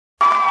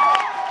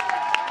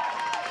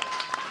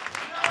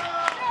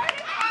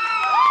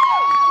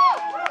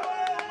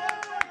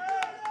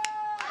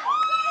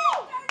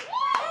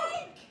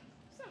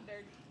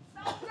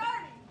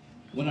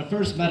When I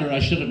first met her, I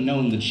should have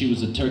known that she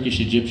was a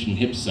Turkish-Egyptian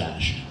hip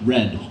sash,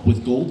 red,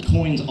 with gold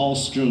coins all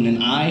strewn,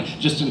 and I,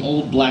 just an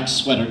old black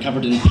sweater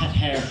covered in pet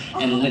hair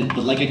and lint,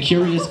 but like a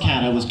curious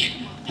cat, I was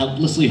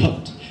helplessly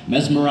hooked,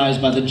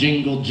 mesmerized by the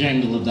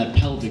jingle-jangle of that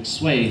pelvic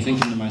sway,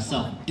 thinking to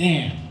myself,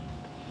 damn,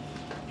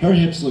 her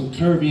hips look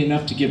curvy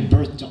enough to give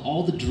birth to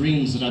all the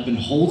dreams that I've been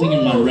holding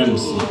in my REM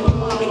sleep.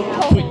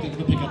 Quick,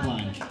 the pickup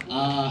line.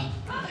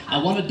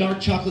 I want a dark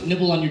chocolate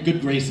nibble on your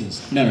good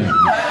graces. No.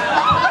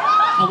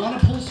 I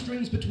want to pull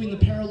strings between the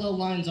parallel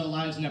lines our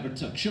lives never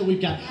took. Sure, we've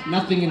got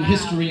nothing in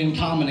history in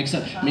common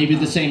except maybe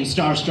the same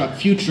starstruck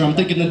future. I'm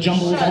thinking the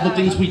jumble of all the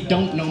things we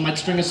don't know might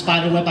string a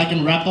spider web I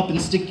can wrap up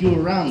and stick you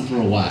around for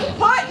a while.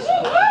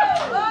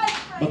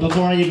 But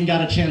before I even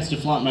got a chance to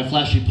flaunt my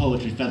flashy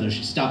poetry feathers,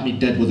 she stopped me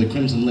dead with a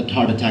crimson-lipped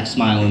heart attack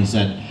smile and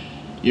said,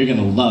 "You're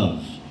gonna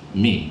love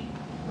me."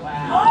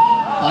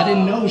 I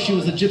didn't know she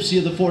was a gypsy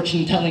of the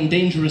fortune-telling,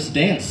 dangerous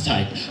dance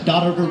type,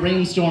 daughter of a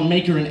rainstorm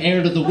maker and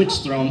heir to the witch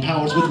throne,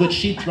 powers with which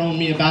she'd thrown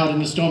me about in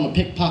a storm of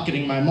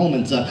pickpocketing my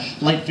moments, a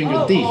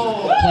light-fingered thief,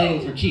 playing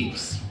for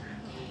keeps.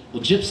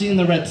 Well, gypsy in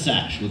the red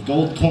sash, with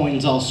gold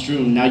coins all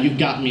strewn, now you've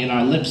got me and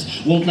our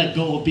lips won't let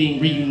go of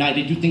being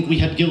reunited. You think we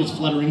had gills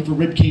fluttering for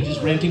rib cages,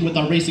 ranting with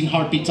our racing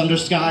heartbeats under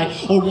sky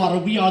or water.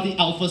 We are the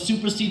alpha,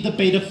 supersede the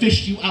beta,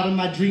 fish you out of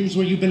my dreams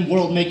where you've been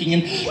world-making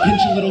and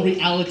pinch a little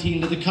reality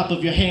into the cup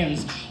of your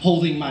hands,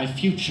 holding my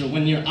future.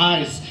 When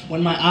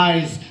my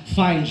eyes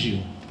find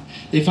you,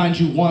 they find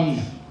you one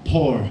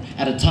pore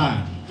at a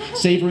time,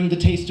 savoring the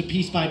taste of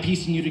piece by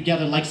piecing you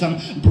together like some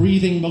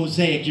breathing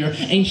mosaic. Your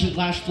ancient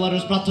lash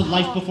flutters brought to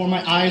life before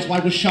my eyes,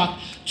 wide with shock.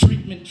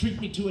 Treat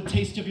me to a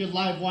taste of your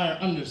live wire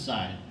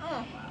underside.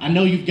 I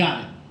know you've got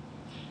it,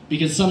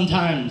 because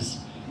sometimes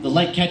the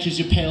light catches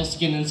your pale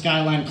skin and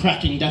skyline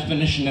cracking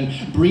definition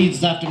and breathes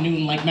the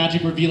afternoon like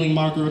magic revealing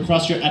marker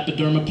across your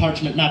epidermal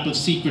parchment map of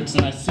secrets,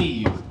 and I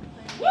see you.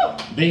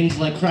 Veins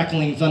like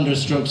crackling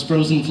thunderstrokes,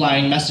 frozen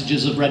flying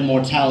messages of red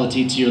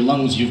mortality to your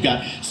lungs. You've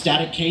got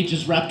static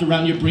cages wrapped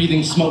around your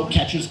breathing smoke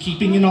catchers,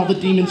 keeping in all the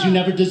demons you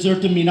never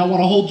deserved to meet. I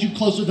want to hold you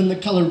closer than the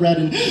color red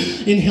and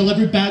inhale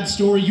every bad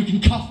story. You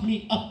can cough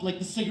me up like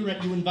the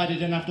cigarette you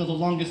invited in after the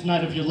longest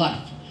night of your life.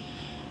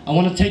 I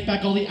want to take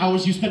back all the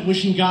hours you spent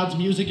wishing God's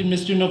music and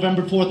Mr.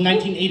 November 4th,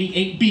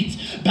 1988 beats.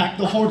 Back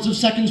the hordes of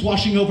seconds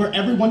washing over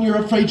everyone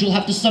you're afraid you'll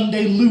have to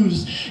someday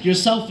lose.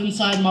 Yourself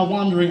inside my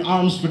wandering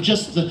arms for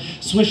just the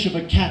swish of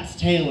a cat's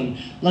tail and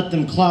let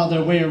them claw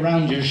their way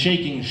around your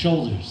shaking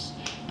shoulders.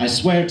 I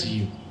swear to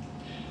you,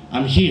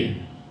 I'm here.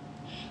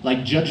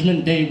 Like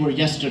Judgment Day were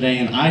yesterday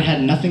and I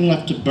had nothing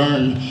left to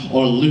burn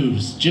or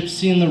lose.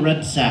 Gypsy in the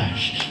red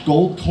sash,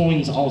 gold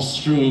coins all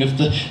strewn. If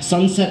the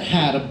sunset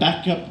had a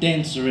backup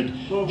dancer, it'd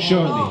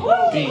surely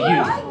be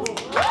you.